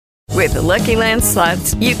With the Lucky Land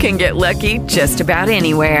Slots, you can get lucky just about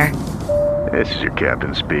anywhere. This is your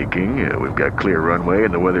captain speaking. We've got clear runway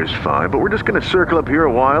and the weather's fine, but we're just going to circle up here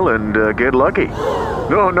a while and get lucky.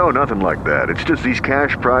 No, nothing like that. It's just these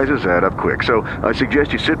cash prizes add up quick. So I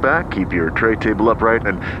suggest you sit back, keep your tray table upright,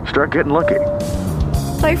 and start getting lucky.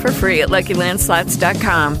 Play for free at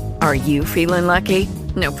LuckyLandSlots.com. Are you feeling lucky?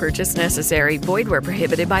 No purchase necessary. Void where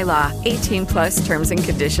prohibited by law. 18 plus terms and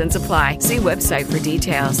conditions apply. See website for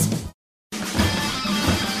details.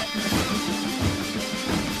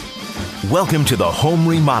 Welcome to the Home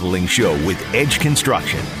Remodeling Show with Edge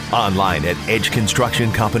Construction. Online at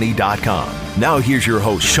edgeconstructioncompany.com. Now here's your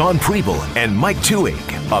host, Sean Preble and Mike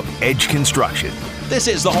Tuig of Edge Construction. This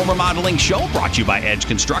is the Home Remodeling Show, brought to you by Edge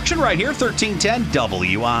Construction, right here, 1310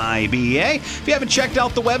 WIBA. If you haven't checked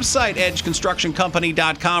out the website,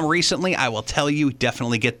 edgeconstructioncompany.com recently, I will tell you,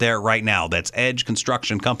 definitely get there right now. That's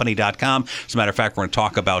edgeconstructioncompany.com. As a matter of fact, we're going to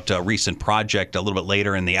talk about a recent project a little bit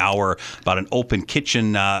later in the hour about an open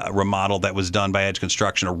kitchen remodel that was done by Edge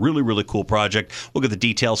Construction. A really, really cool project. We'll get the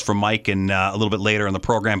details from Mike a little bit later in the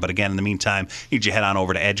program. But again, in the meantime, you need to head on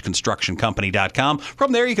over to edgeconstructioncompany.com.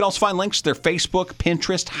 From there, you can also find links to their Facebook,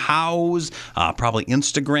 Pinterest, Houzz, probably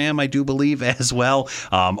Instagram, I do believe, as well.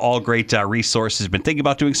 All great resources. Been thinking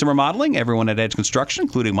about doing some remodeling. Everyone at Edge Construction,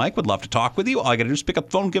 including Mike, would love to talk with you. All you got to do is pick up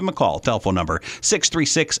the phone, give them a call. Telephone number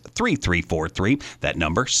 636-3343. That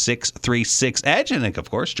number, 636-EDGE. And,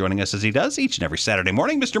 of course, joining us as he does each and every Saturday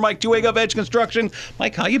morning, Mr. Mike Tuig of Edge Construction.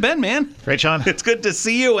 Mike, how you been, man? Great, Sean. It's good to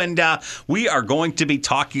see you. And we are going to be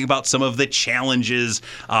talking about some of the challenges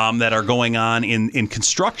that are going on in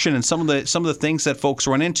construction and some of the things that folks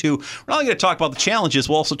run into. We're not only going to talk about the challenges,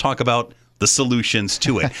 we'll also talk about the solutions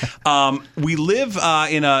to it. We live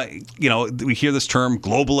in we hear this term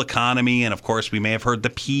global economy, and of course we may have heard the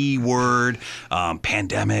P word,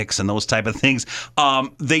 pandemics and those type of things.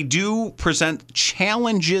 They do present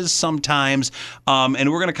challenges sometimes,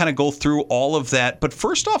 and we're going to kind of go through all of that. But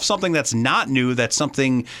first off, something that's not new, that's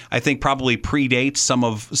something I think probably predates some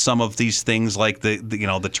of these things, like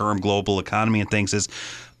the term global economy and things, is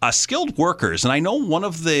skilled workers. And I know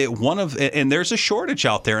and there's a shortage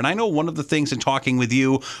out there. And I know one of the things in talking with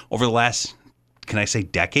you over the last, can I say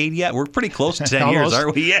decade yet? We're pretty close to 10 years,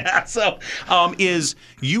 aren't we? Yeah. So is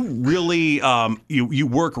you really, you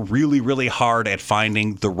work really, really hard at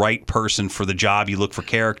finding the right person for the job. You look for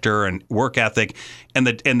character and work ethic, and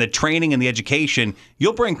the training and the education.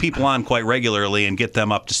 You'll bring people on quite regularly and get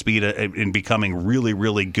them up to speed in becoming really,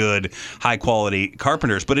 really good, high quality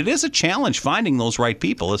carpenters. But it is a challenge finding those right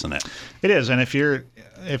people, isn't it? It is. And if you're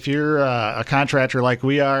a contractor like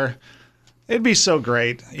we are, it'd be so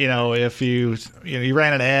great, if you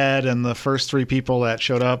ran an ad and the first 3 people that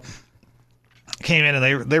showed up came in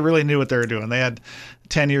and they really knew what they were doing. They had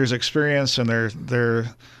 10 years experience, and they're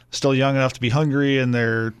still young enough to be hungry, and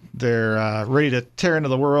they're ready to tear into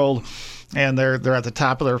the world, and they're at the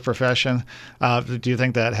top of their profession. Do you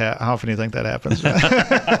think that how often do you think that happens?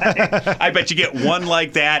 I bet you get one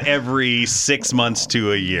like that every 6 months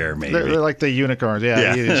to a year, maybe. They're like the unicorns.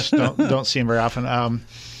 Yeah. You just don't see them very often.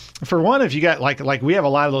 For one, if you got like we have a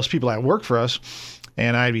lot of those people that work for us,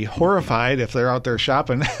 and I'd be horrified if they're out there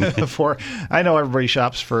shopping for. I know everybody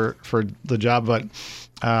shops for the job, but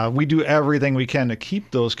we do everything we can to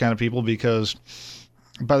keep those kind of people, because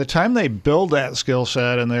by the time they build that skill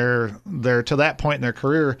set and they're to that point in their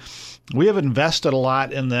career, we have invested a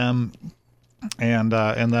lot in them and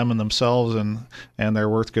themselves, and they're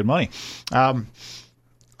worth good money. I'm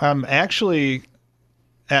actually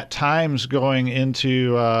at times going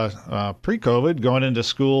into pre-COVID, going into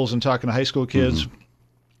schools and talking to high school kids. Mm-hmm.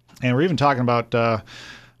 And we're even talking about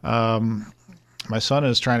my son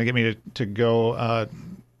is trying to get me to go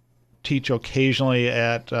teach occasionally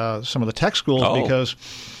at some of the tech schools, because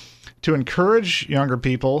to encourage younger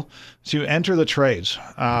people to enter the trades,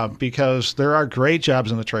 because there are great jobs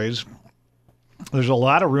in the trades. There's a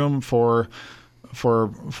lot of room for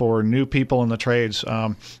new people in the trades.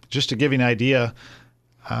 Just to give you an idea,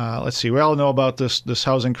 let's see. We all know about this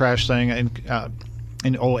housing crash thing in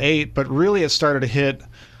 2008, but really it started to hit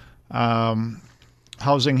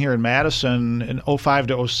housing here in Madison in 2005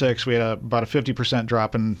 to 2006. We had about a 50%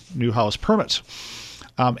 drop in new house permits.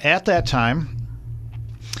 At that time,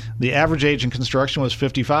 the average age in construction was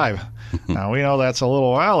 55. Now, we know that's a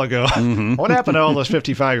little while ago. Mm-hmm. What happened to all those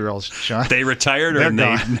 55-year-olds, Sean? They retired, or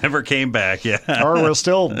they never came back. Yeah, or we're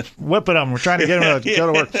still whipping them. We're trying to get them to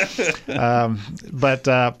go to work,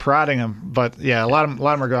 but prodding them. But yeah, a lot of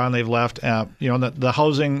them are gone. They've left. The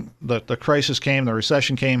housing, the crisis came, the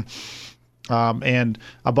recession came, and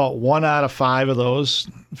about 1 out of 5 of those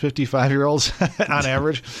 55-year-olds, on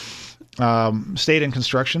average, stayed in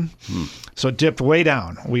construction. So it dipped way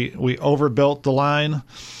down. We overbuilt the line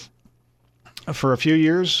for a few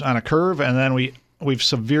years on a curve, and then we've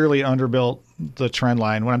severely underbuilt the trend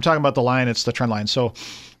line. When I'm talking about the line, it's the trend line. So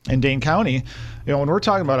in Dane County, when we're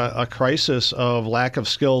talking about a crisis of lack of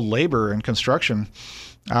skilled labor in construction,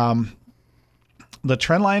 the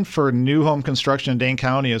trend line for new home construction in Dane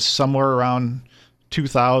County is somewhere around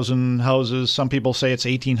 2,000 houses. Some people say it's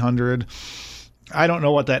 1,800. I don't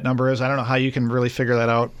know what that number is. I don't know how you can really figure that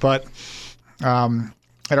out. But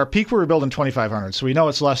at our peak, we were building 2,500. So we know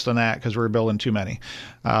it's less than that because we were building too many.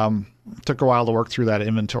 Took a while to work through that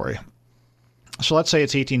inventory. So let's say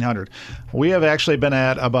it's 1,800. We have actually been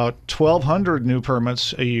at about 1,200 new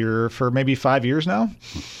permits a year for maybe 5 years now.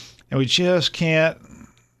 And we just can't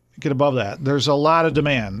get above that. There's a lot of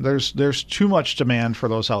demand. There's too much demand for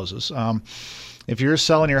those houses. If you're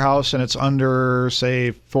selling your house and it's under,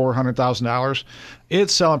 say, $400,000,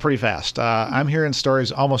 it's selling pretty fast. I'm hearing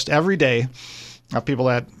stories almost every day of people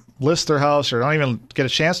that list their house or don't even get a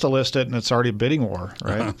chance to list it, and it's already a bidding war,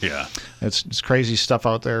 right? Yeah. It's crazy stuff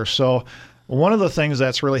out there. So one of the things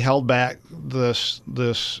that's really held back this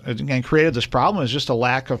and created this problem is just a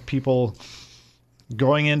lack of people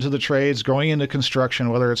going into the trades, going into construction,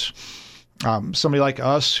 whether it's somebody like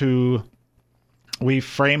us who we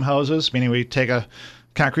frame houses, meaning we take a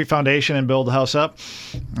concrete foundation and build the house up,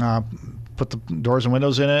 put the doors and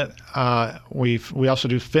windows in it. We also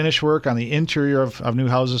do finish work on the interior of new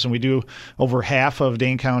houses, and we do over half of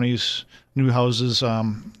Dane County's new houses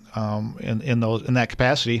in that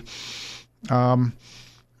capacity. And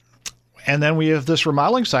then we have this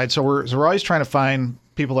remodeling side. So we're always trying to find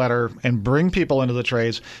people that are and bring people into the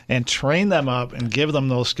trades and train them up and give them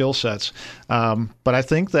those skill sets. But I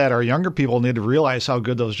think that our younger people need to realize how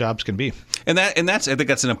good those jobs can be. And that's I think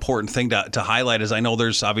that's an important thing to highlight. Is I know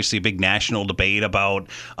there's obviously a big national debate about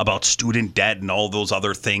student debt and all those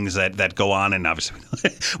other things that go on, and obviously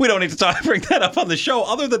we don't need to bring that up on the show,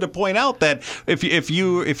 other than to point out that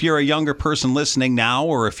if you're a younger person listening now,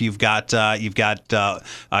 or if you've got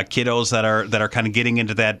kiddos that are kind of getting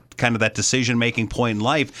into that decision making point in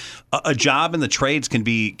life, a job in the trades can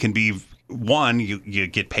be one, you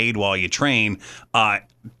get paid while you train.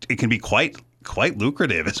 It can be quite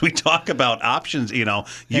lucrative as we talk about options.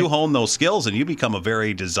 You hone those skills and you become a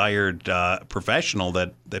very desired professional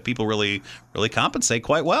that people really compensate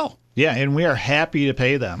quite well. Yeah, and we are happy to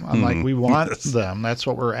pay them. We want them. That's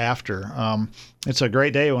what we're after. It's a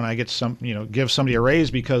great day when I get give somebody a raise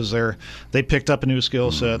because they picked up a new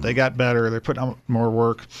skill set, they got better, they're putting out more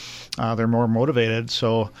work, they're more motivated.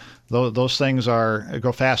 So those things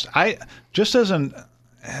go fast. I just as an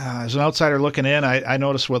outsider looking in, I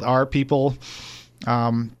notice with our people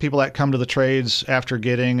that come to the trades after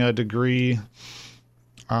getting a degree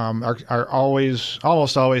are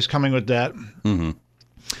almost always coming with debt. Mm-hmm.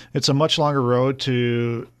 It's a much longer road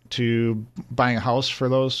to buying a house for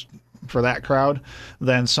that crowd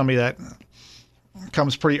than somebody that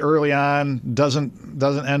comes pretty early on, doesn't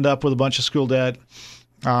end up with a bunch of school debt.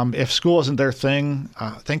 If school isn't their thing,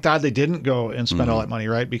 thank God they didn't go and spend all that money,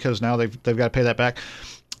 right? Because now they've got to pay that back.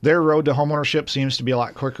 Their road to homeownership seems to be a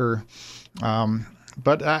lot quicker.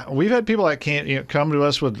 But we've had people that can't come to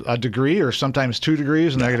us with a degree or sometimes 2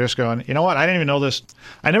 degrees, and they're just going, you know what? I didn't even know this.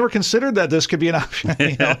 I never considered that this could be an option.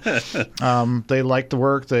 They like the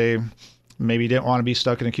work. They maybe didn't want to be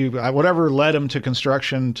stuck in a cube. Whatever led them to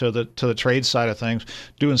construction, to the trade side of things,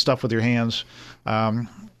 doing stuff with your hands.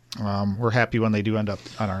 We're happy when they do end up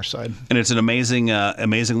on our side. And it's an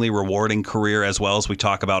amazingly rewarding career, as well as we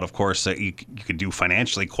talk about, of course, that you could do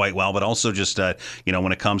financially quite well, but also just,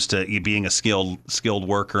 when it comes to you being a skilled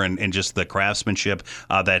worker and just the craftsmanship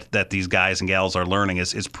that these guys and gals are learning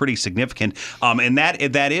is pretty significant. And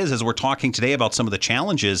that is, as we're talking today about some of the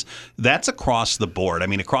challenges, that's across the board. I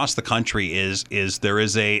mean, across the country there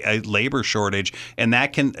is a labor shortage, and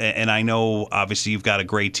I know obviously you've got a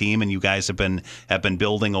great team and you guys have been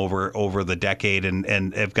building over the decade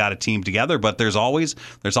and have got a team together, but there's always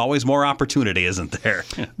more opportunity, isn't there?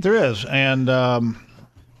 There is, and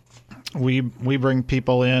we bring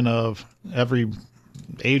people in of every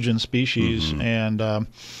age and species, and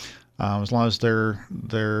as long as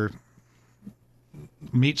they're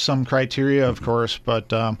meet some criteria, of course,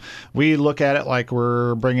 but we look at it like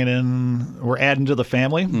we're adding to the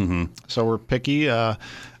family, so we're picky,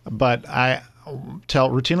 but I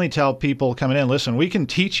routinely tell people coming in, listen, we can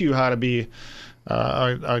teach you how to be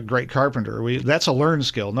a great carpenter. That's a learned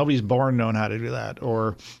skill. Nobody's born knowing how to do that,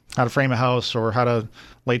 or how to frame a house, or how to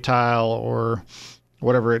lay tile, or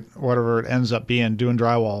whatever it ends up being, doing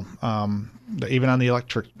drywall. even on the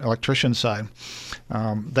electrician side.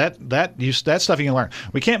 That stuff you can learn.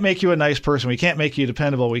 We can't make you a nice person. We can't make you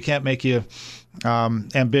dependable. We can't make you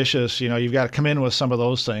ambitious. You've got to come in with some of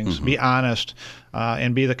those things. Be honest,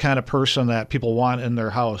 and be the kind of person that people want in their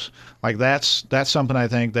house. Like that's something I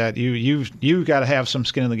think that you've got to have some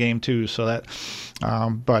skin in the game too. So that,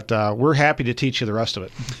 but we're happy to teach you the rest of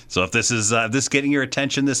it. So if this is this getting your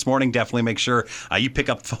attention this morning, definitely make sure you pick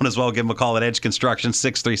up the phone as well. Give them a call at Edge Construction,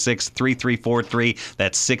 636-3343.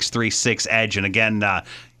 That's 636-EDGE. And again,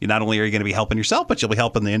 not only are you going to be helping yourself, but you'll be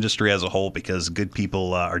helping the industry as a whole, because good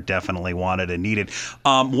people are definitely wanted and needed.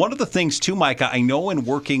 One of the things too, Mike, I know in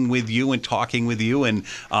working with you and talking with you and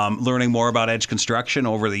learning more about Edge Construction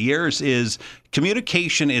over the years is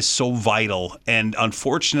communication is so vital. And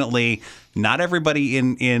unfortunately, not everybody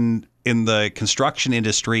in the construction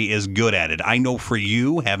industry is good at it. I know for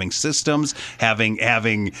you, having systems, having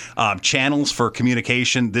channels for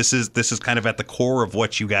communication, this is kind of at the core of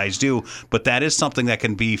what you guys do. But that is something that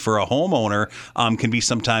can be, for a homeowner, can be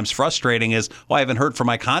sometimes frustrating. Is, I haven't heard from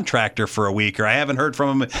my contractor for a week, or I haven't heard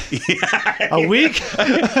from him a week,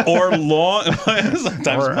 or long, sometimes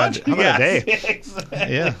or much, a day.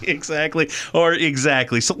 Exactly.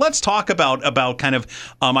 So let's talk about kind of.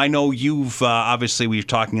 I know you've obviously we've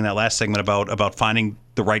talking in that last segment about finding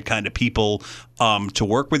the right kind of people to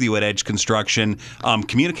work with you at Edge Construction.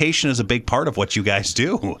 Communication is a big part of what you guys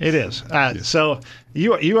do. It is. So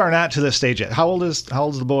you are not to this stage yet. How old is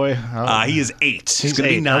the boy? He is 8. He's going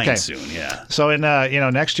to be 9 soon. Yeah. So in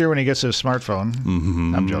next year when he gets his smartphone,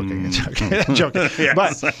 I'm joking. I'm joking.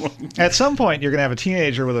 Yes. But at some point you're going to have a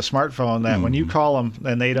teenager with a smartphone that when you call them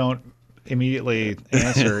and they don't immediately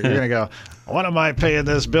answer, you're going to go, what am I paying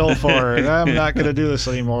this bill for? And I'm not going to do this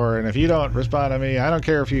anymore. And if you don't respond to me, I don't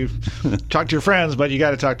care if you talk to your friends, but you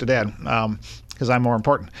got to talk to Dad because I'm more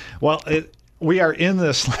important. Well, we are in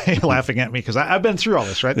this laughing at me because I've been through all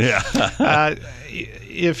this, right? Yeah.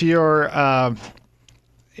 If you're,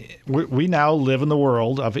 we now live in the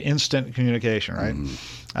world of instant communication, right?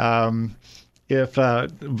 If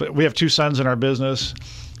we have 2 sons in our business,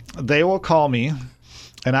 they will call me.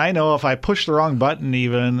 And I know if I push the wrong button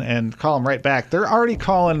even and call them right back, they're already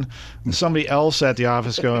calling somebody else at the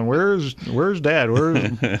office going, where's Dad?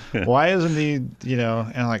 Why isn't he,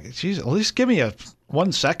 and I'm like, geez, at least give me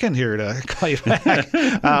 1 second here to call you back.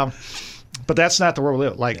 But that's not the world we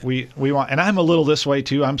live. Like we want, and I'm a little this way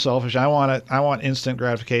too. I'm selfish. I want instant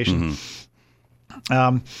gratification.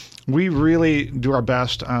 We really do our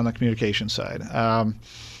best on the communication side.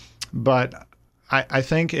 But I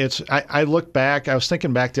think I look back, I was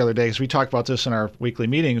thinking back the other day, because we talked about this in our weekly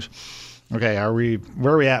meetings. Okay,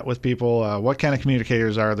 where are we at with people? What kind of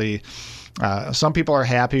communicators are they? Some people are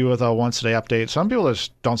happy with a once-a-day update. Some people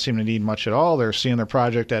just don't seem to need much at all. They're seeing their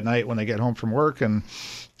project at night when they get home from work, and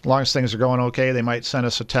as long as things are going okay, they might send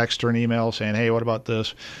us a text or an email saying, hey, what about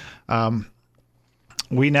this?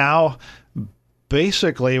 We now,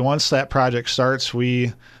 basically, once that project starts,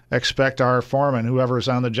 we expect our foreman, whoever's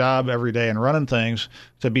on the job every day and running things,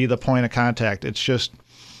 to be the point of contact. It's just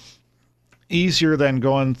easier than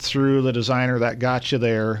going through the designer that got you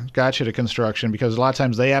to construction, because a lot of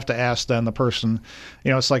times they have to ask then the person,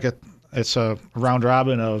 it's a round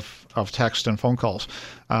robin of text and phone calls.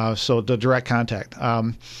 So the direct contact.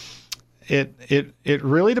 It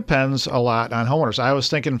really depends a lot on homeowners. I was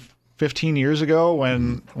thinking 15 years ago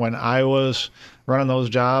when I was running those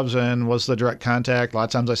jobs and was the direct contact, a lot of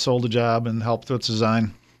times I sold a job and helped with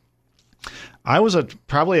design. I was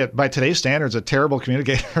probably by today's standards a terrible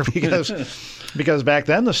communicator because back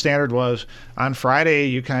then the standard was on Friday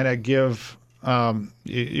you kind of give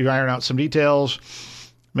you iron out some details,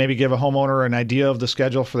 maybe give a homeowner an idea of the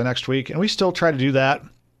schedule for the next week, and we still try to do that.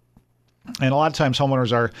 And a lot of times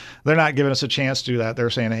homeowners they're not giving us a chance to do that. They're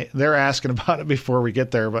saying, hey, they're asking about it before we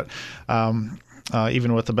get there, but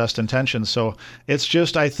even with the best intentions. So it's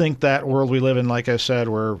just, I think that world we live in, like I said,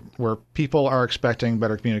 where people are expecting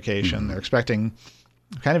better communication. They're expecting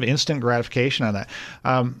kind of instant gratification on that.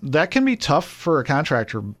 That can be tough for a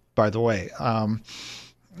contractor, by the way.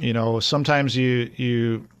 Sometimes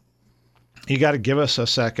you got to give us a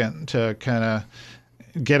second to kind of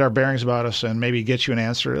get our bearings about us and maybe get you an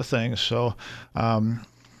answer to things. So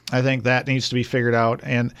I think that needs to be figured out.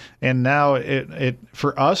 And now it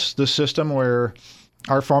for us, the system where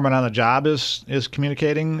our foreman on the job is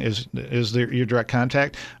communicating, is your direct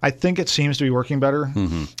contact. I think it seems to be working better.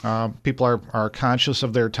 People are conscious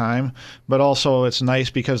of their time, but also it's nice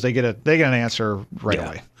because they get an answer right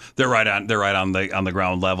away. They're right on the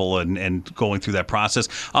ground level and going through that process.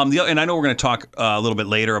 And I know we're going to talk a little bit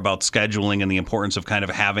later about scheduling and the importance of kind of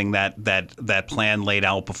having that plan laid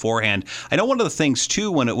out beforehand. I know one of the things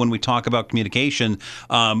too when we talk about communication,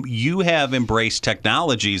 you have embraced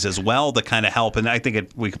technologies as well that kind of help, and I think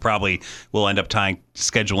we'll end up tying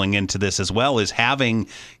scheduling into this as well. Is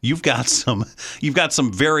you've got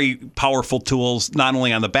some very powerful tools not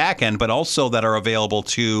only on the back end but also that are available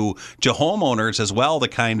to homeowners as well to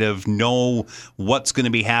kind of know what's going to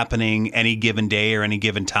be happening any given day or any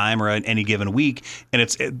given time or any given week. And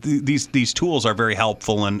these tools are very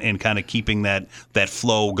helpful in kind of keeping that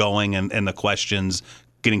flow going and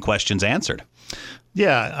getting questions answered.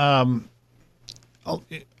 Yeah. A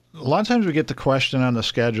lot of times we get the question on the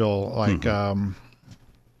schedule, like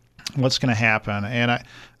what's going to happen. And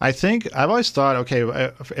I think I've always thought, okay,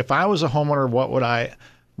 if I was a homeowner, what would I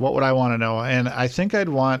want to know? And I think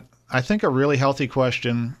a really healthy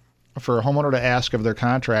question for a homeowner to ask of their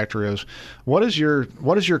contractor is, what is your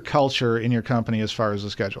culture in your company as far as the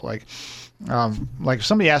schedule? Like if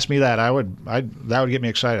somebody asked me that, that would get me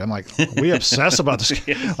excited. I'm like, we obsess about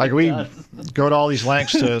this. Like we go to all these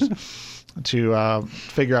lengths to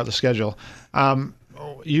figure out the schedule.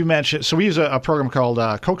 You mentioned, so we use a program called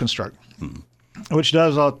CoConstruct, which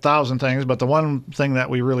does 1,000 things, but the one thing that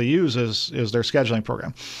we really use is their scheduling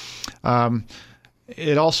program.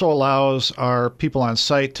 It also allows our people on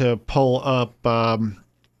site to pull up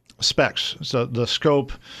specs, so the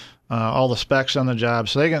scope, all the specs on the job,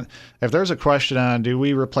 so they can, if there's a question on do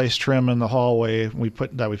we replace trim in the hallway we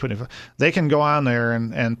put in, they can go on there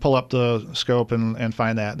and pull up the scope and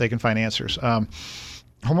find that. They can find answers.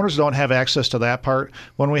 Homeowners don't have access to that part.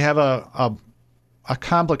 When we have a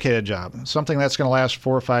complicated job, something that's going to last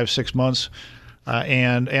 4, 5, 6 months,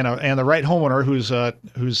 and the right homeowner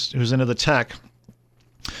who's into the tech,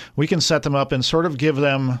 we can set them up and sort of give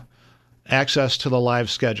them access to the live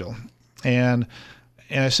schedule. And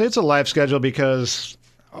I say it's a live schedule because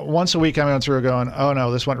once a week I'm going through going, oh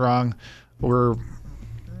no, this went wrong. We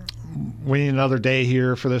need another day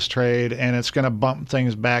here for this trade, and it's going to bump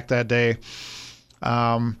things back that day.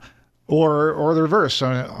 Or the reverse.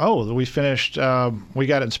 So, we finished, we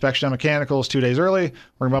got inspection on mechanicals 2 days early.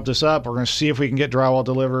 We're going to bump this up. We're going to see if we can get drywall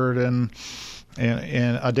delivered and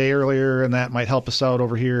a day earlier, and that might help us out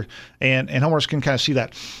over here. And homeowners can kind of see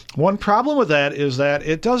that. One problem with that is that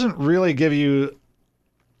it doesn't really give you,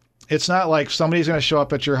 it's not like somebody's going to show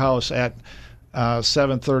up at your house at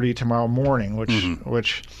 7:30 tomorrow morning,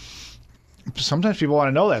 which sometimes people want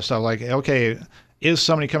to know that stuff. Like, okay, is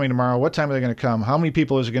somebody coming tomorrow? What time are they going to come? How many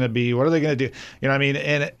people is it going to be? What are they going to do? You know what I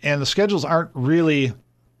mean? And the schedules aren't really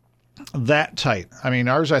that tight. I mean,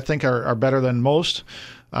 ours I think are better than most,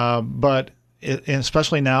 but and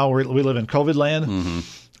especially now we live in COVID land.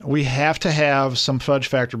 We have to have some fudge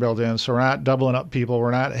factor built in, so we're not doubling up people. We're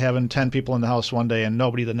not having 10 people in the house one day and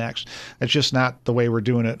nobody the next. It's just not the way we're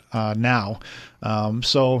doing it now.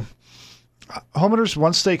 So homeowners,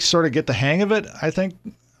 once they sort of get the hang of it, I think,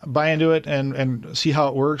 buy into it and see how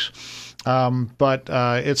it works. But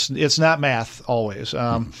it's not math always.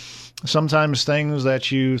 Sometimes things that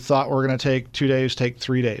you thought were going to take 2 days take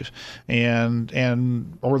 3 days,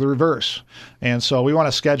 or the reverse. And so we want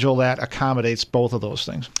to schedule that accommodates both of those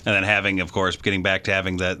things. And then having, of course, getting back to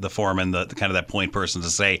having the foreman, the kind of that point person to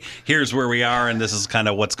say, here's where we are, and this is kind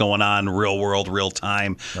of what's going on, real world, real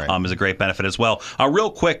time, right. Is a great benefit as well. Real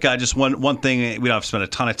quick, just one thing, we don't have to spend a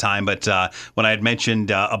ton of time, but when I had mentioned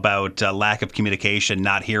about lack of communication,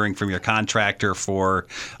 not hearing from your contractor for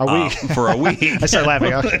a week. I started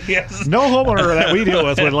laughing. Yes. No homeowner that we deal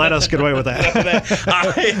with would let us get away with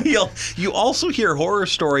that. You also hear horror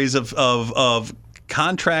stories of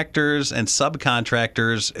contractors and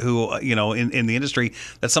subcontractors who, in the industry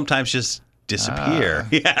that sometimes just disappear.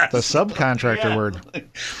 Yes. The subcontractor word.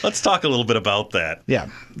 Let's talk a little bit about that. Yeah,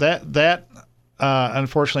 that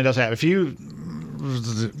unfortunately does happen. If you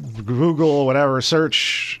Google whatever,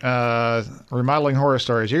 search remodeling horror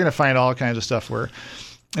stories, you're going to find all kinds of stuff where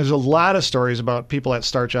there's a lot of stories about people that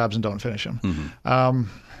start jobs and don't finish them.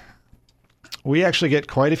 We actually get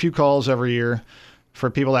quite a few calls every year for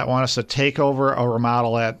people that want us to take over a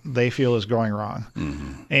remodel that they feel is going wrong.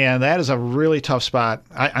 And that is a really tough spot.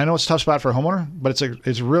 I know it's a tough spot for a homeowner, but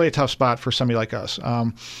it's really a tough spot for somebody like us.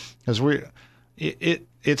 Because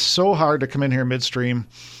it's so hard to come in here midstream.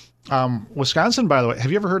 Wisconsin, by the way,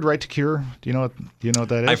 have you ever heard Right to Cure? Do you know what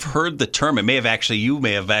that is? I've heard the term. You may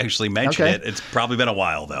have actually mentioned it. It's probably been a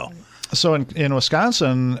while though. So in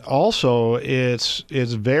Wisconsin, also, it's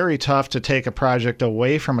very tough to take a project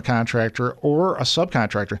away from a contractor or a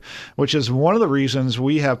subcontractor, which is one of the reasons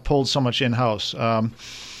we have pulled so much in-house.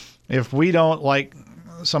 If we don't like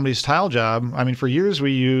somebody's tile job, I mean, for years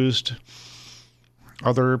we used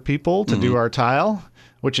other people to do our tile,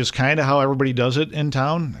 which is kind of how everybody does it in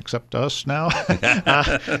town, except us now.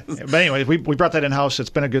 But anyway, we brought that in-house. It's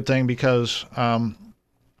been a good thing because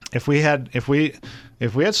if we had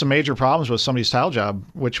some major problems with somebody's tile job,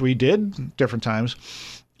 which we did different times,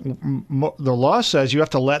 the law says you have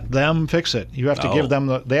to let them fix it. You have to give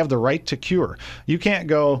them they have the right to cure. You can't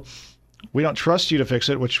go, we don't trust you to fix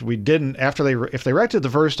it, which we didn't if they wrecked it the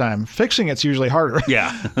first time. Fixing it's usually harder.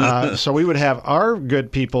 Yeah. So we would have our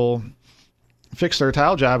good people fix their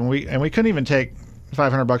tile job, and we couldn't even take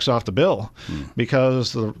 $500 off the bill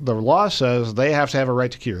because the law says they have to have a right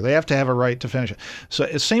to cure. They have to have a right to finish it. So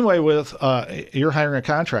it's the same way with you're hiring a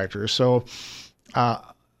contractor. So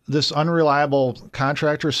this unreliable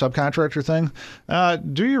contractor, subcontractor thing,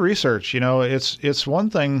 do your research. It's one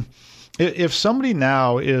thing. If somebody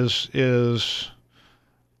now is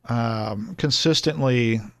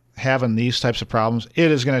consistently having these types of problems,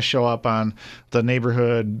 it is going to show up on the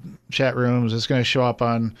neighborhood chat rooms. It's going to show up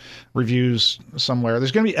on reviews somewhere.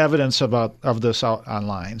 There's going to be evidence of this out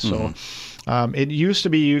online. So it used to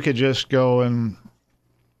be you could just go and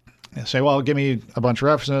say, well, give me a bunch of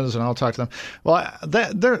references and I'll talk to them. Well,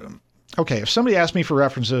 okay, if somebody asks me for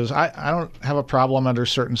references, I don't have a problem under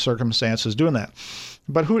certain circumstances doing that.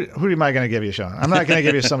 But who am I going to give you, Sean? I'm not going to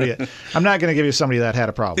give you somebody. I'm not going to give you somebody that had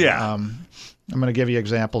a problem. Yeah. I'm going to give you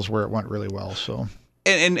examples where it went really well. So.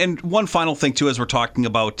 And one final thing too, as we're talking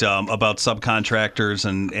about subcontractors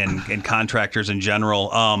and contractors in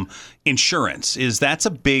general, insurance it's a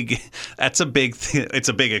big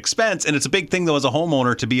expense, and it's a big thing though as a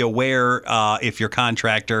homeowner to be aware if your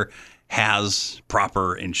contractor has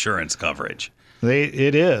proper insurance coverage.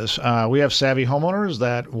 It is. We have savvy homeowners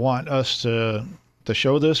that want us to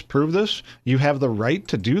show this, prove this. You have the right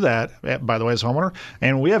to do that, by the way, as a homeowner,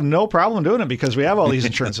 and we have no problem doing it because we have all these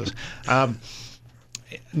insurances.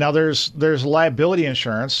 Now there's liability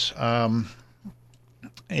insurance,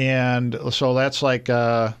 and so that's like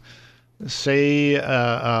say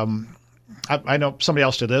I know somebody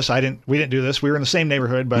else did this. We didn't do this. We were in the same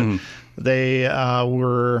neighborhood, but they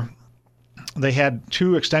had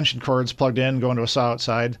two extension cords plugged in going to a saw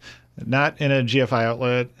outside, not in a GFI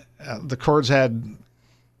outlet. The cords had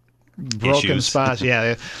broken issues. spots.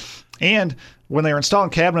 Yeah. And when they were installing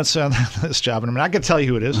cabinets on this job, and I'm not going to tell you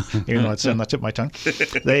who it is, even though it's on the tip of my tongue,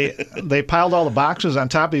 they piled all the boxes on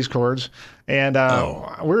top of these cords. And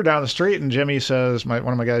we were down the street, and Jimmy says, one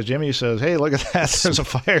of my guys, Jimmy says, "Hey, look at that! There's a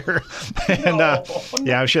fire." And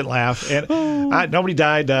yeah, I shouldn't laugh. And nobody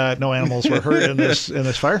died. No animals were hurt in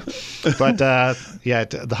this fire. But yeah,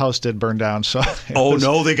 the house did burn down. So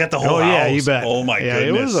no, they got the whole house. Yeah, you bet. Oh my goodness!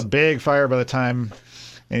 It was a big fire by the time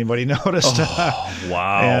anybody noticed.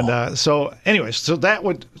 Wow. And so anyways, so that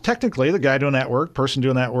would technically the guy doing that work, person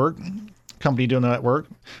doing that work, company doing that work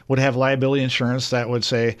would have liability insurance that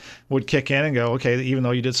would kick in and go, okay, even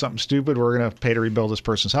though you did something stupid, we're going to pay to rebuild this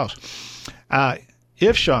person's house.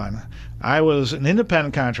 If, Sean, I was an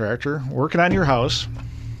independent contractor working on your house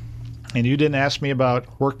and you didn't ask me about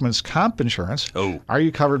workman's comp insurance, are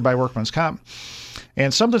you covered by workman's comp?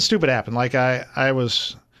 And something stupid happened. Like I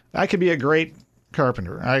could be a great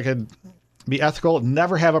carpenter. I could be ethical,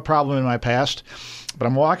 never have a problem in my past, but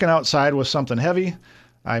I'm walking outside with something heavy.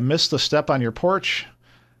 I missed the step on your porch,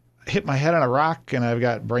 hit my head on a rock, and I've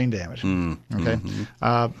got brain damage. Okay.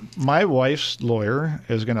 My wife's lawyer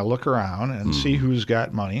is going to look around and see who's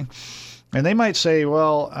got money. And they might say,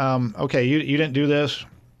 well, okay, you didn't do this.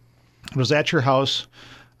 It was at your house.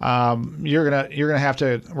 We're going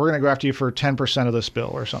to go after you for 10% of this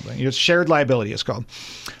bill or something. It's shared liability, it's called.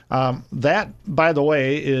 That, by the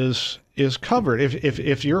way, is covered.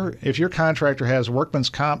 If your contractor has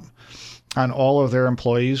workman's comp on all of their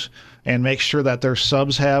employees and make sure that their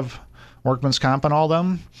subs have workman's comp on all of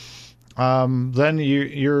them, then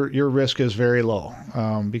your risk is very low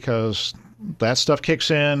because that stuff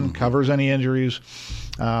kicks in, covers any injuries.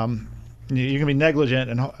 You can be negligent,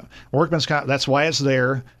 and workman's comp, that's why it's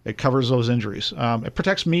there. It covers those injuries. It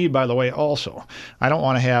protects me, by the way, also. I don't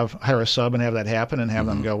want to hire a sub and have that happen and have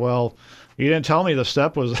them go, well, You didn't tell me the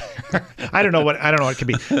step was. I don't know what it could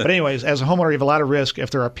be. But anyways, as a homeowner, you have a lot of risk if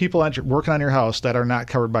there are people working on your house that are not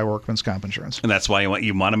covered by workman's comp insurance. And that's why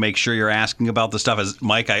you want to make sure you're asking about the stuff. As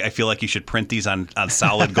Mike, I feel like you should print these on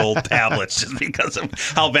solid gold tablets just because of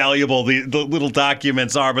how valuable the little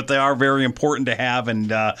documents are. But they are very important to have,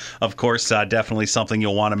 and of course, definitely something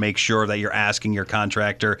you'll want to make sure that you're asking your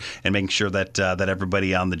contractor and making sure that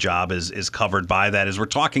everybody on the job is covered by that. As we're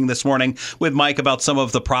talking this morning with Mike about some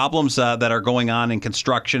of the problems that are going on in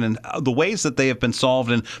construction and the ways that they have been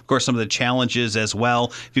solved, and of course some of the challenges as well.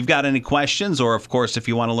 If you've got any questions, or of course if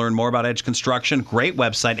you want to learn more about Edge Construction, great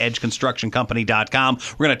website, edgeconstructioncompany.com.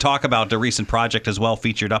 We're going to talk about the recent project as well,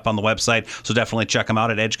 featured up on the website, so definitely check them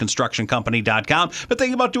out at edgeconstructioncompany.com. But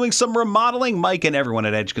thinking about doing some remodeling, Mike and everyone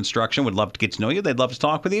at Edge Construction would love to get to know you. They'd love to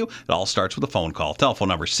talk with you. It all starts with a phone call. Telephone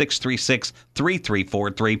number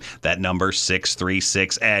 636-3343. That number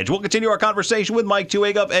 636-EDGE. We'll continue our conversation with Mike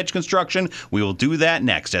Tuig of Edge Construction. We will do that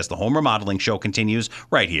next as the Home Remodeling Show continues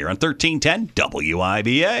right here on 1310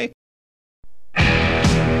 WIBA.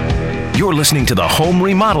 You're listening to the Home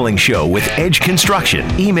Remodeling Show with Edge Construction.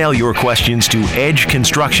 Email your questions to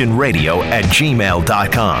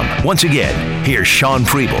edgeconstructionradio@gmail.com. Once again, here's Sean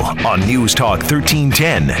Preble on News Talk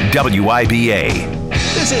 1310 WIBA.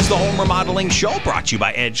 This is the Home Remodeling Show, brought to you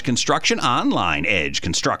by Edge Construction online,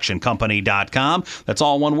 edgeconstructioncompany.com. That's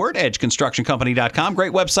all one word, edgeconstructioncompany.com.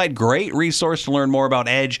 Great website, great resource to learn more about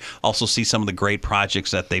Edge. Also see some of the great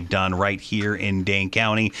projects that they've done right here in Dane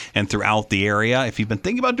County and throughout the area. If you've been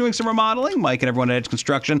thinking about doing some remodeling, Mike and everyone at Edge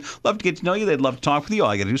Construction, love to get to know you. They'd love to talk with you.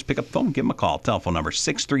 All you got to do is pick up the phone, give them a call. Telephone number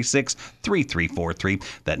 636-3343.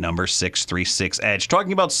 That number 636-EDGE.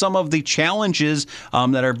 Talking about some of the challenges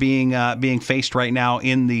that are being faced right now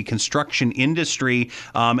in the construction industry,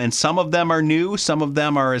 and some of them are new, some of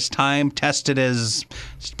them are as time tested as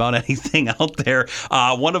just about anything out there.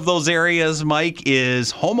 One of those areas, Mike,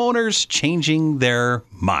 is homeowners changing their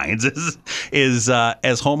minds. As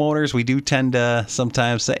homeowners, we do tend to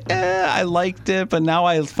sometimes say, I liked it, but now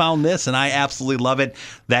I found this and I absolutely love it.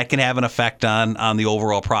 That can have an effect on the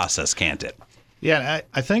overall process, can't it? Yeah,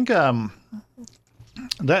 I think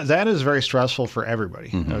that is very stressful for everybody.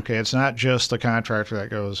 Mm-hmm. Okay, it's not just the contractor that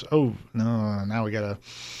goes, oh no, now we gotta.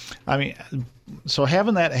 I mean, so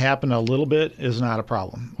having that happen a little bit is not a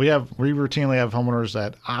problem. We routinely have homeowners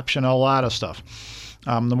that option a lot of stuff.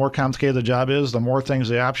 The more complicated the job is, the more things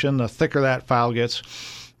they option, the thicker that file gets.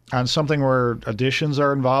 On something where additions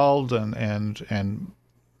are involved and kind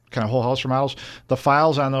of whole house remodels, the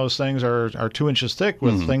files on those things are 2 inches thick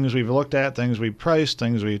with things we've looked at, things we've priced,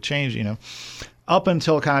 things we've changed, up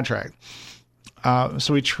until contract.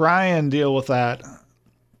 So we try and deal with that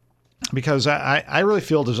because I really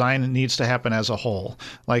feel design needs to happen as a whole.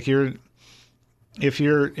 Like if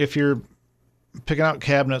you're picking out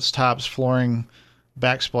cabinets, tops, flooring,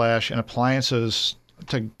 backsplash, and appliances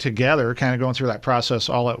together, kind of going through that process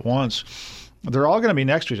all at once, they're all going to be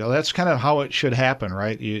next to each other. That's kind of how it should happen,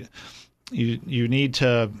 right? You need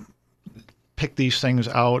to pick these things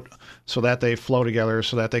out so that they flow together,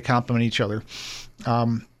 so that they complement each other.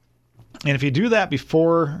 And if you do that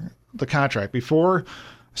before the contract,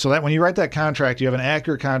 so that when you write that contract, you have an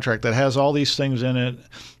accurate contract that has all these things in it,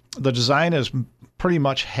 the design has pretty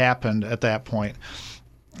much happened at that point.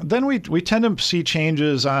 Then we tend to see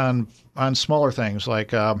changes on smaller things,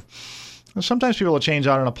 like sometimes people will change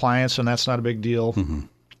out an appliance, and that's not a big deal.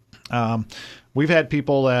 Mm-hmm. We've had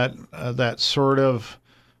people that sort of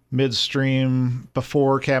midstream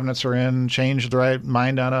before cabinets are in change their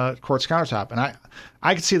mind on a quartz countertop, and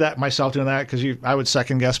I could see that myself doing that because I would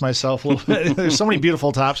second guess myself a little bit. There's so many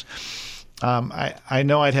beautiful tops. I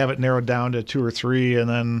know I'd have it narrowed down to 2 or 3, and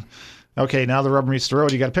then okay, now the rubber meets the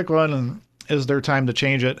road. You got to pick one, and is there time to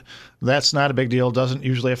change it? That's not a big deal. Doesn't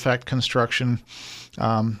usually affect construction,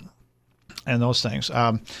 and those things.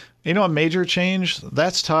 A major change,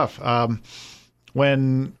 that's tough.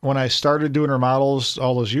 When I started doing remodels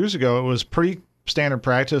all those years ago, it was pretty standard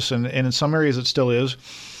practice, and in some areas it still is.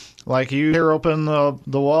 Like you tear open the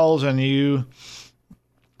walls, and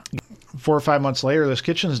 4 or 5 months later, this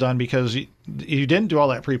kitchen's done because you didn't do all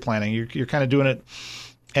that pre-planning. You're kind of doing it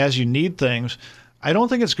as you need things. I don't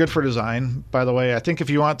think it's good for design, by the way. I think if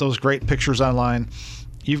you want those great pictures online,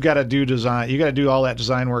 you've got to do design. You got to do all that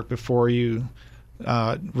design work before you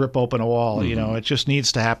rip open a wall. Mm-hmm. It just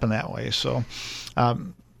needs to happen that way. So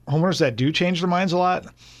homeowners that do change their minds a lot,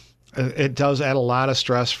 it does add a lot of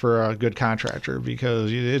stress for a good contractor because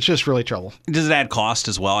it's just really trouble. Does it add cost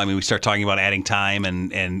as well? I mean, we start talking about adding time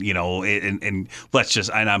and let's just,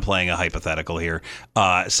 and I'm playing a hypothetical here.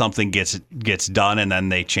 Something gets done and then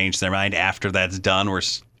they change their mind after that's done. We're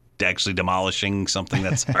actually demolishing something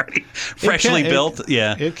that's already freshly built.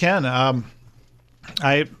 Yeah, it can.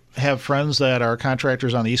 I have friends that are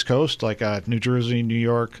contractors on the East Coast, like New Jersey, New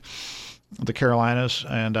York, the Carolinas,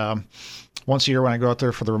 and once a year when I go out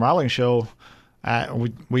there for the remodeling show,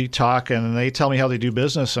 we talk and they tell me how they do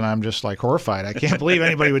business, and I'm just like horrified. I can't believe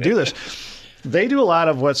anybody would do this. They do a lot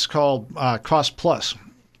of what's called cost plus.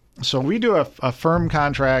 So we do a firm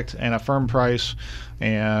contract and a firm price,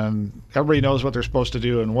 and everybody knows what they're supposed to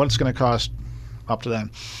do and what it's going to cost up to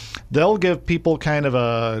them. They'll give people kind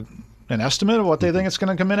of an estimate of what they think it's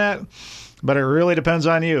going to come in at, but it really depends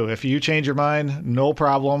on you. If you change your mind, no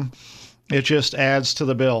problem. It just adds to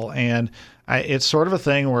the bill. And it's sort of a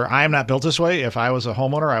thing where I'm not built this way. If I was a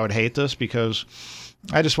homeowner, I would hate this because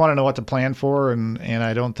I just want to know what to plan for, and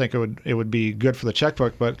I don't think it would be good for the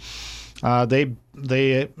checkbook. But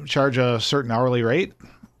they charge a certain hourly rate.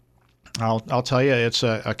 I'll tell you, it's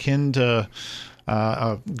akin to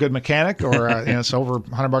a good mechanic, or it's over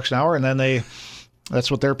 $100 an hour, and then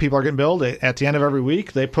that's what their people are getting billed. At the end of every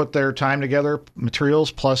week, they put their time together,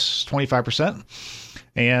 materials plus 25%,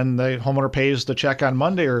 and the homeowner pays the check on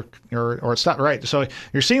Monday, or it's not right. So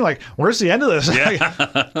you're seeing, like, where's the end of this?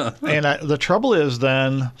 Yeah. And the trouble is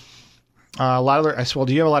then I said, well,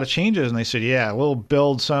 do you have a lot of changes? And they said, yeah, we'll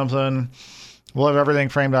build something. We'll have everything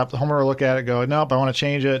framed up. The homeowner will look at it, go, nope, I want to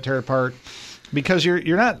change it, tear it apart, because you're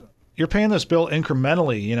paying this bill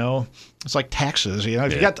incrementally. It's like taxes.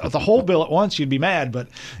 If you got the whole bill at once, you'd be mad, but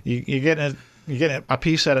you're getting a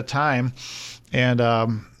piece at a time. And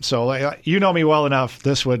so you know me well enough,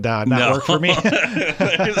 this would not work for me.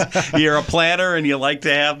 You're a planner, and you like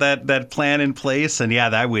to have that plan in place. And yeah,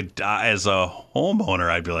 that would, as a homeowner,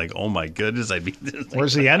 I'd be like, oh my goodness,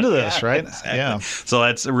 where's the end of this, right? Exactly. Yeah. So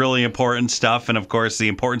that's really important stuff. And of course, the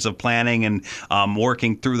importance of planning and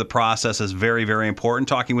working through the process is very, very important.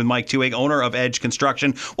 Talking with Mike Tuig, owner of Edge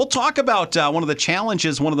Construction. We'll talk about one of the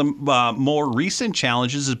challenges. One of the more recent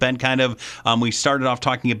challenges has been kind of, we started off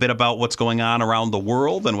talking a bit about what's going on around the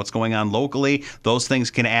world and what's going on locally. Those things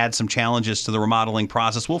can add some challenges to the remodeling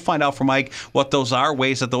process. We'll find out from Mike what those are,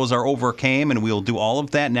 ways that those are overcame, and we'll do all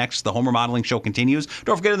of that next. The Home Remodeling Show continues.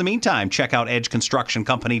 Don't forget, in the meantime, check out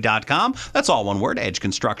edgeconstructioncompany.com. That's all one word,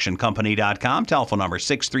 edgeconstructioncompany.com. Telephone number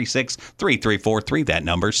 636-3343. That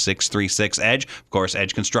number 636-EDGE. Of course,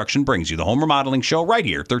 Edge Construction brings you the Home Remodeling Show right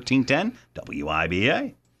here, 1310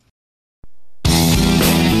 WIBA.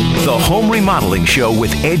 The Home Remodeling Show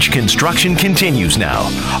with Edge Construction continues now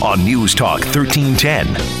on News Talk 1310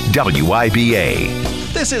 WIBA.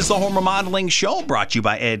 This is the Home Remodeling Show, brought to you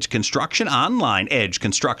by Edge Construction, online,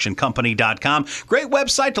 edgeconstructioncompany.com. Great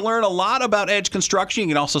website to learn a lot about Edge Construction. You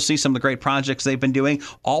can also see some of the great projects they've been doing,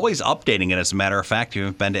 always updating it. As a matter of fact, if you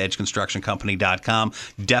haven't been to edgeconstructioncompany.com,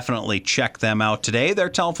 definitely check them out today. Their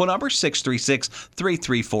telephone number,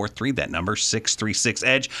 636-3343. That number,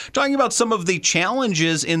 636-EDGE. Talking about some of the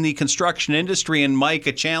challenges in the construction industry. And Mike,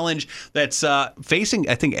 a challenge that's facing,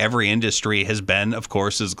 I think, every industry has been, of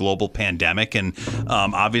course, is global pandemic. And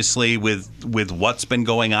obviously, with what's been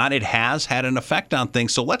going on, it has had an effect on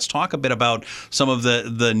things. So let's talk a bit about some of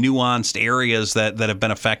the nuanced areas that have been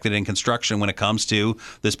affected in construction when it comes to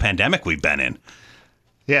this pandemic we've been in.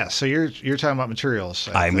 Yeah, so you're talking about materials.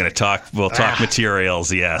 We'll talk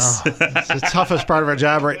materials, yes. It's the toughest part of our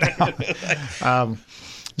job right now.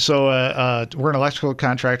 So we're an electrical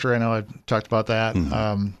contractor. I know I talked about that.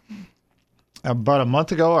 Mm-hmm. About a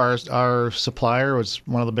month ago, our supplier was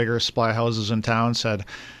one of the bigger supply houses in town, said,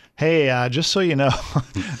 hey, just so you know,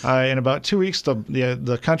 in about 2 weeks,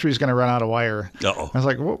 the country's going to run out of wire. Uh-oh. I was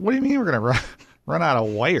like, what do you mean we're going to run out of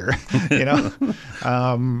wire?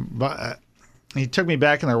 But he took me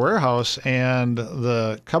back in their warehouse, and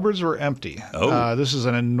the cupboards were empty. Oh. This is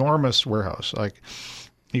an enormous warehouse. Like,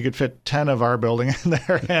 you could fit 10 of our building in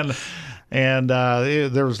there, and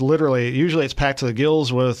there was literally, usually it's packed to the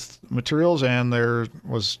gills with materials, and there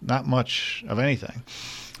was not much of anything.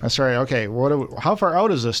 I started, okay, how far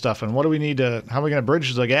out is this stuff, and what do we need to, how are we going to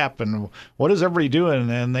bridge the gap, and what is everybody doing?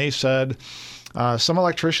 And they said some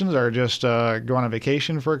electricians are just going on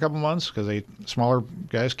vacation for a couple months because smaller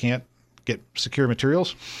guys can't get secure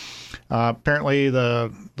materials. Apparently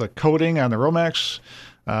the coating on the Romex,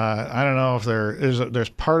 I don't know if there's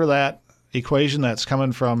part of that equation that's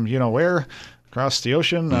coming from where across the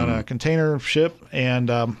ocean on a container ship, and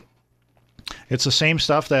it's the same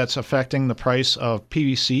stuff that's affecting the price of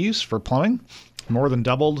PVCs for plumbing. More than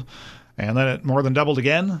doubled, and then it more than doubled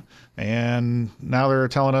again, and now they're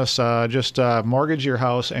telling us just mortgage your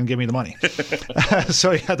house and give me the money.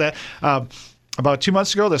 So yeah, that about 2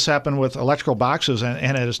 months ago, this happened with electrical boxes, and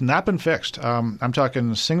it has not been fixed. I'm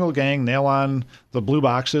talking single gang nail on the blue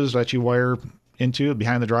boxes that you wire into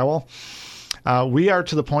behind the drywall. We are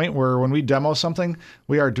to the point where when we demo something,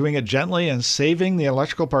 we are doing it gently and saving the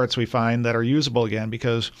electrical parts we find that are usable again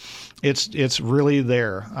because it's really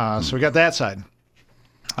there. So we got that side.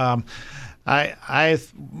 I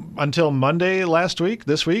until Monday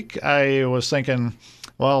this week, I was thinking,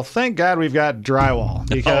 well, thank God we've got drywall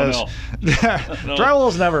because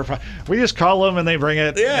drywall's never a problem. We just call them and they bring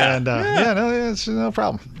it. It's no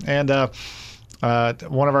problem. And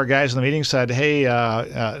one of our guys in the meeting said, hey,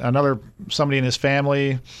 somebody in his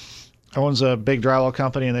family owns a big drywall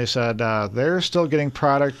company, and they said they're still getting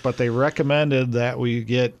product, but they recommended that we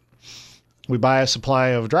buy a supply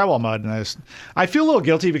of drywall mud. And I feel a little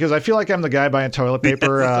guilty because I feel like I'm the guy buying toilet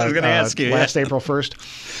paper I was going to ask you, last April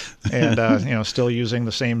 1st and, still using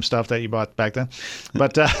the same stuff that you bought back then.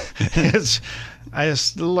 But I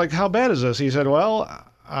just like, how bad is this? He said, well,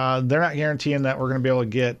 they're not guaranteeing that we're going to be able to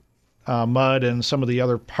get mud and some of the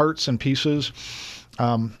other parts and pieces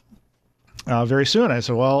very soon. I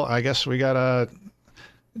said, well, I guess we got to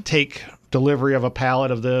take delivery of a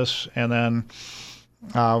pallet of this, and then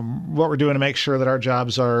what we're doing to make sure that our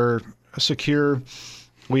jobs are secure,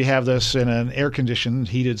 we have this in an air-conditioned,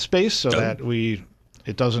 heated space so that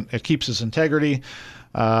it keeps its integrity.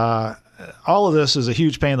 All of this is a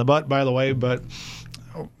huge pain in the butt, by the way, but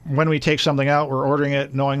when we take something out, we're ordering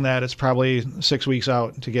it knowing that it's probably 6 weeks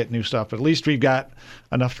out to get new stuff. But at least we've got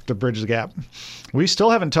enough to bridge the gap. We still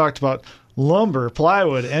haven't talked about lumber,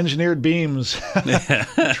 plywood, engineered beams,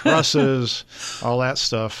 trusses, all that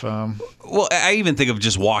stuff. Well, I even think of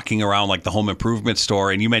just walking around like the home improvement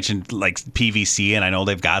store, and you mentioned like PVC, and I know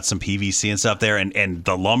they've got some PVC and stuff there, and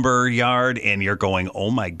the lumber yard, and you're going,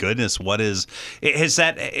 oh my goodness, what is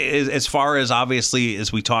that? As far as obviously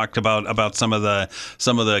as we talked about some of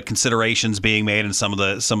the considerations being made and some of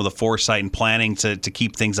the foresight and planning to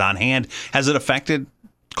keep things on hand, has it affected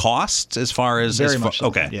costs as far as very much so.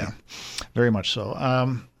 Okay, yeah, very much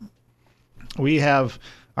so. We have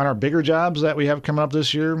on our bigger jobs that we have coming up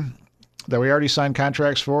this year that we already signed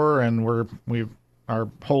contracts for, and we are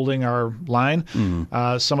holding our line.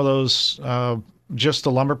 Some of those just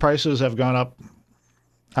the lumber prices have gone up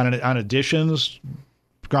on additions,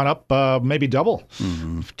 gone up maybe double,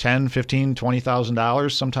 $10,000, $15,000,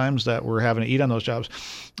 $20,000 sometimes that we're having to eat on those jobs.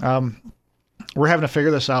 We're having to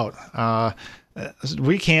figure this out.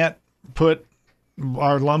 We can't put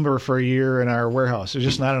our lumber for a year in our warehouse. There's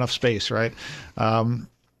just not enough space, right?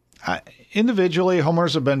 Individually,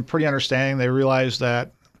 homeowners have been pretty understanding. They realize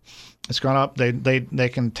that it's gone up. They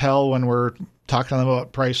can tell when we're talking to them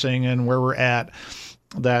about pricing and where we're at,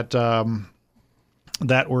 that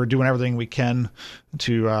we're doing everything we can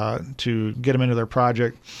to get them into their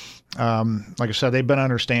project. Like I said, they've been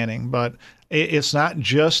understanding, but it's not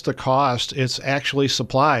just the cost, it's actually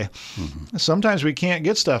supply. Sometimes we can't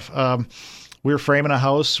get stuff. We were framing a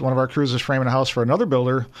house. One of our crews was framing a house for another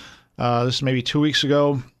builder. This is maybe 2 weeks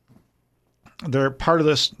ago. Part of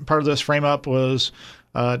this frame up was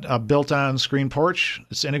a built-on screen porch.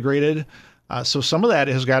 It's integrated. So some of that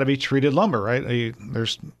has got to be treated lumber, right?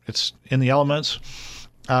 It's in the elements.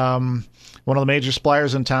 One of the major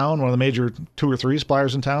suppliers in town, one of the major 2 or 3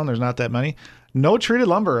 suppliers in town, there's not that many, no treated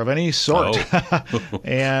lumber of any sort.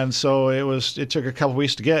 And so it took a couple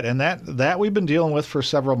weeks to get, and that we've been dealing with for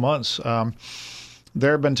several months.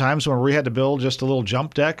 There have been times when we had to build just a little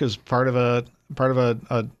jump deck as part of a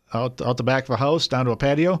out the back of a house down to a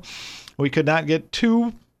patio. We could not get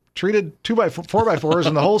 2 treated 4x4s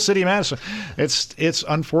in the whole city of Madison. It's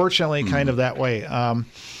unfortunately kind of that way.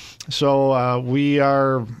 So we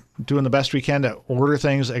are doing the best we can to order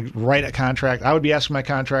things right at contract. I would be asking my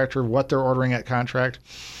contractor what they're ordering at contract.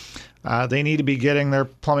 They need to be getting their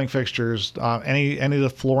plumbing fixtures, any of the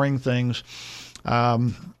flooring things.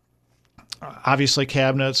 Obviously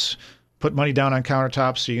cabinets, put money down on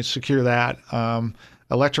countertops so you can secure that.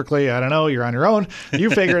 Electrically, I don't know, you're on your own. You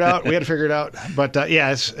figure it out. We had to figure it out. But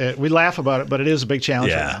we laugh about it, but it is a big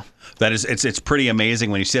challenge right now. That is, it's pretty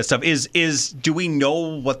amazing when you see that stuff. Do we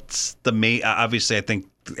know what's the main? Obviously, I think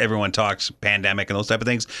everyone talks pandemic and those type of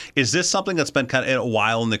things. Is this something that's been kind of a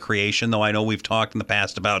while in the creation? Though I know we've talked in the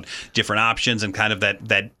past about different options and kind of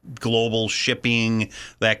that global shipping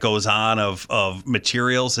that goes on of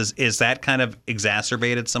materials. Is that kind of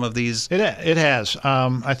exacerbated some of these? It has.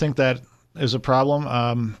 I think that is a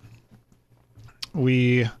problem.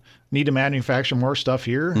 We need to manufacture more stuff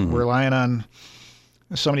here. We're relying on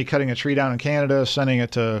somebody cutting a tree down in Canada, sending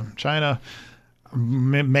it to China,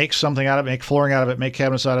 make something out of it, make flooring out of it, make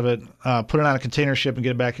cabinets out of it, put it on a container ship and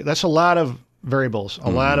get it back. That's a lot of variables, a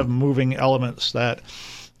lot of moving elements that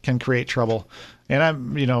can create trouble. And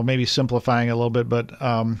I'm, maybe simplifying it a little bit, but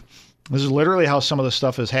This is literally how some of the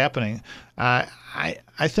stuff is happening. I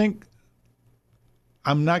think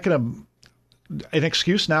I'm not going to. An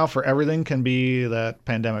excuse now for everything can be that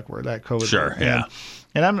pandemic word, that COVID. Sure, yeah.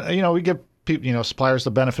 And we give people, suppliers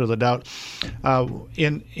the benefit of the doubt.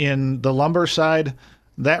 In the lumber side,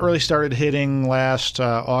 that really started hitting last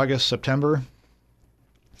August, September.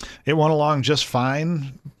 It went along just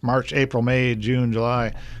fine, March, April, May, June,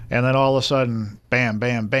 July. And then all of a sudden, bam,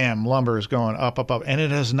 bam, bam, lumber is going up, up, up. And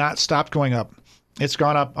it has not stopped going up. It's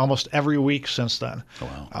gone up almost every week since then,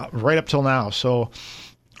 right up till now. So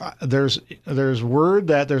there's word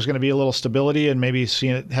that there's going to be a little stability and maybe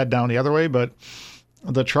seeing it head down the other way. But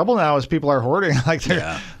the trouble now is people are hoarding. Like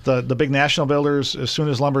the big national builders, as soon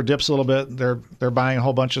as lumber dips a little bit, they're buying a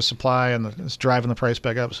whole bunch of supply, and it's driving the price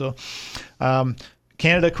back up. So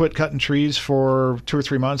Canada quit cutting trees for 2 or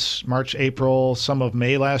 3 months, March, April, some of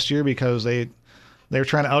May last year, because they were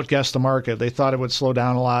trying to outguess the market. They thought it would slow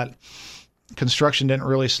down a lot. Construction didn't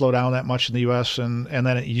really slow down that much in the U.S., and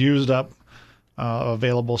then it used up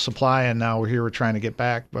available supply, and now we're trying to get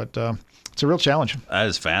back. But it's a real challenge. That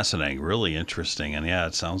is fascinating, really interesting, and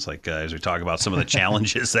it sounds like as we talk about some of the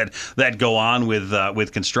challenges that go on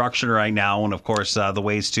with construction right now, and of course the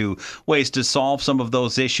ways to solve some of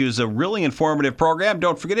those issues. A really informative program.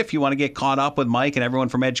 Don't forget, if you want to get caught up with Mike and everyone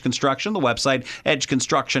from Edge Construction, the website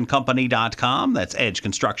edgeconstructioncompany.com. That's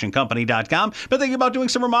edgeconstructioncompany.com. But thinking about doing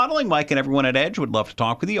some remodeling, Mike and everyone at Edge would love to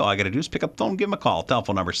talk with you. All I got to do is pick up the phone, give them a call.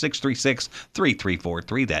 Telephone number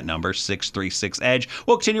 636-3343. That number 636-EDGE.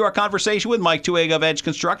 We'll continue our conversation with Mike Tuig of Edge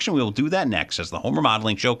Construction. We will do that next as the Home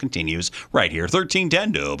Remodeling Show continues right here,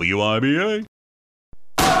 1310 WIBA.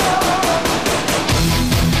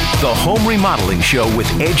 The Home Remodeling Show with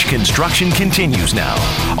Edge Construction continues now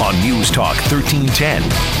on News Talk 1310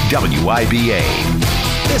 WIBA.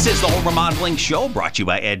 This is the Home Remodeling Show, brought to you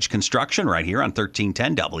by Edge Construction right here on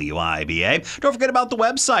 1310 WIBA. Don't forget about the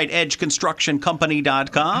website,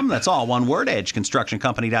 edgeconstructioncompany.com. That's all one word,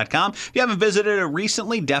 edgeconstructioncompany.com. If you haven't visited it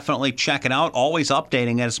recently, definitely check it out. Always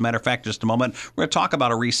updating it. As a matter of fact, just a moment, we're going to talk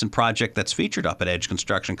about a recent project that's featured up at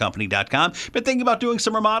edgeconstructioncompany.com. But thinking about doing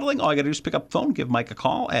some remodeling, all you got to do is pick up the phone, give Mike a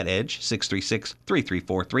call at Edge,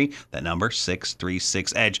 636-3343. That number,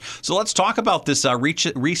 636-EDGE. So let's talk about this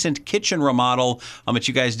recent kitchen remodel that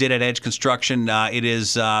you guys did at Edge Construction. It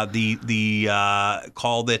is called the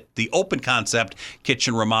Open Concept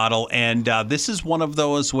Kitchen Remodel, and this is one of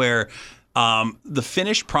those where the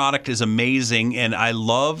finished product is amazing, and I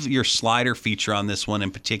love your slider feature on this one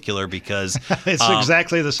in particular because it's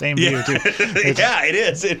exactly the same view too. Yeah, it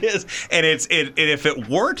is, and if it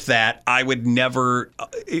weren't that, I would never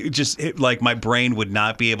my brain would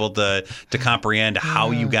not be able to comprehend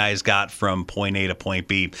how you guys got from point A to point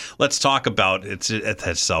B. Let's talk about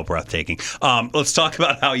that's so breathtaking. Let's talk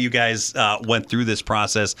about how you guys went through this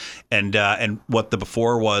process and what the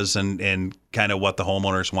before was and kind of what the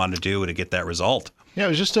homeowners wanted to do to get that result. Yeah, it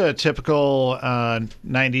was just a typical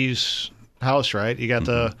 90s house, right? You got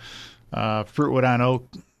the fruitwood on oak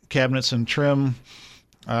cabinets and trim.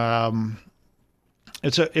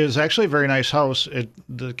 It was actually a very nice house.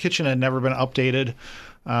 The kitchen had never been updated.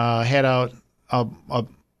 Had out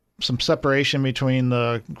some separation between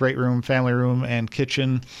the great room, family room, and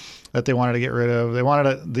kitchen that they wanted to get rid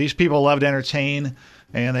of. These people love to entertain,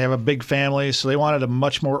 and they have a big family, so they wanted a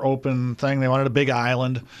much more open thing. They wanted a big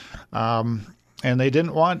island, and they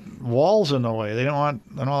didn't want walls in the way. They didn't want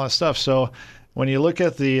and all that stuff. So when you look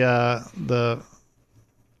at the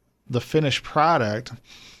finished product,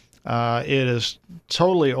 it is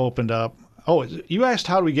totally opened up. Oh, you asked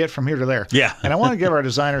how do we get from here to there? Yeah. And I want to give our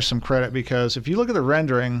designers some credit, because if you look at the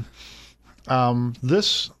rendering,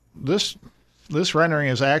 this rendering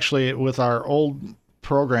is actually with our old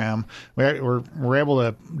program. We're able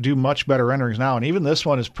to do much better renderings now, and even this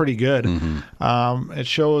one is pretty good. Mm-hmm. It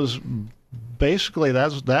shows basically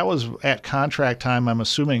that was at contract time, I'm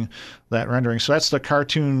assuming, that rendering. So that's the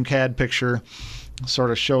cartoon CAD picture, sort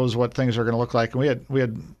of shows what things are going to look like. And we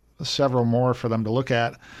had several more for them to look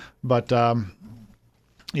at, but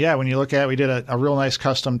when you look at it, we did a real nice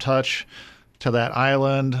custom touch to that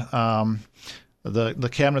island. The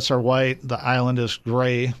cabinets are white, the island is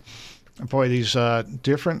gray. Boy, these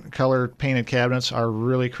different color painted cabinets are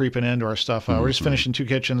really creeping into our stuff. We're just finishing 2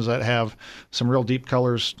 kitchens that have some real deep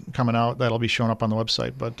colors coming out. That'll be showing up on the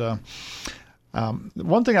website. But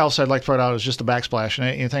one thing else I'd like to point out is just the backsplash.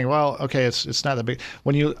 And you think, well, okay, it's not that big.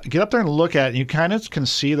 When you get up there and look at it, you kind of can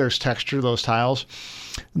see there's texture to those tiles.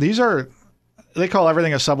 They call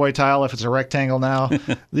everything a subway tile if it's a rectangle now.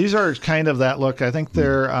 These are kind of that look. I think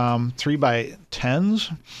they're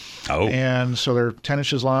 3x10s. Oh. And so they're 10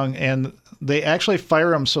 inches long. And they actually fire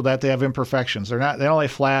them so that they have imperfections. They don't lay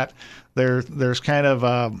flat. There's kind of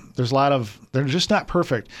there's a lot of, they're just not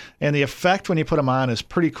perfect, and the effect when you put them on is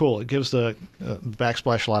pretty cool. It gives the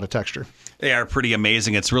backsplash a lot of texture. They are pretty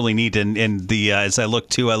amazing. It's really neat. And the as I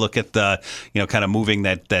look at the kind of moving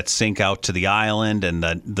that sink out to the island and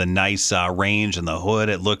the nice range and the hood.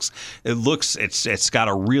 It's got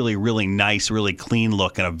a really, really nice, really clean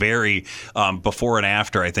look, and a very before and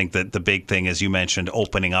after. I think that the big thing, as you mentioned,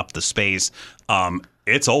 opening up the space.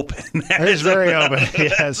 It's open. It's very open.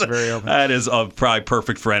 Yeah, it's very open. That is probably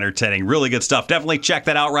perfect for entertaining. Really good stuff. Definitely check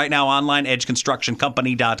that out right now online,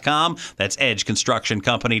 edgeconstructioncompany.com. That's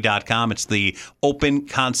edgeconstructioncompany.com. It's the open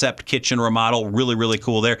concept kitchen remodel. Really, really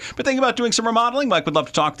cool there. But think about doing some remodeling. Mike would love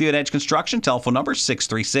to talk to you at Edge Construction. Telephone number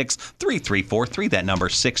 636-3343. That number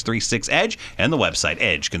 636-EDGE. And the website,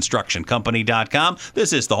 edgeconstructioncompany.com.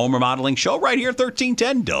 This is the Home Remodeling Show right here,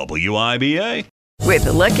 1310 WIBA. With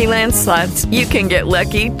the Lucky Land Slots, you can get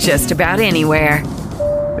lucky just about anywhere.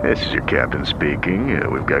 This is your captain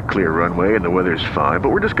speaking. We've got clear runway and the weather's fine, but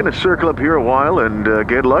we're just going to circle up here a while and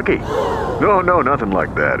get lucky. No, nothing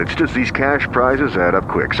like that. It's just these cash prizes add up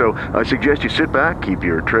quick. So I suggest you sit back, keep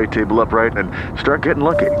your tray table upright, and start getting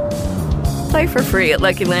lucky. Play for free at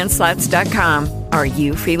LuckyLandSlots.com. Are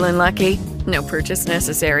you feeling lucky? No purchase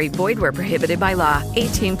necessary. Void where prohibited by law.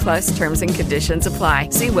 18+ terms and conditions apply.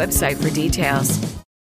 See website for details.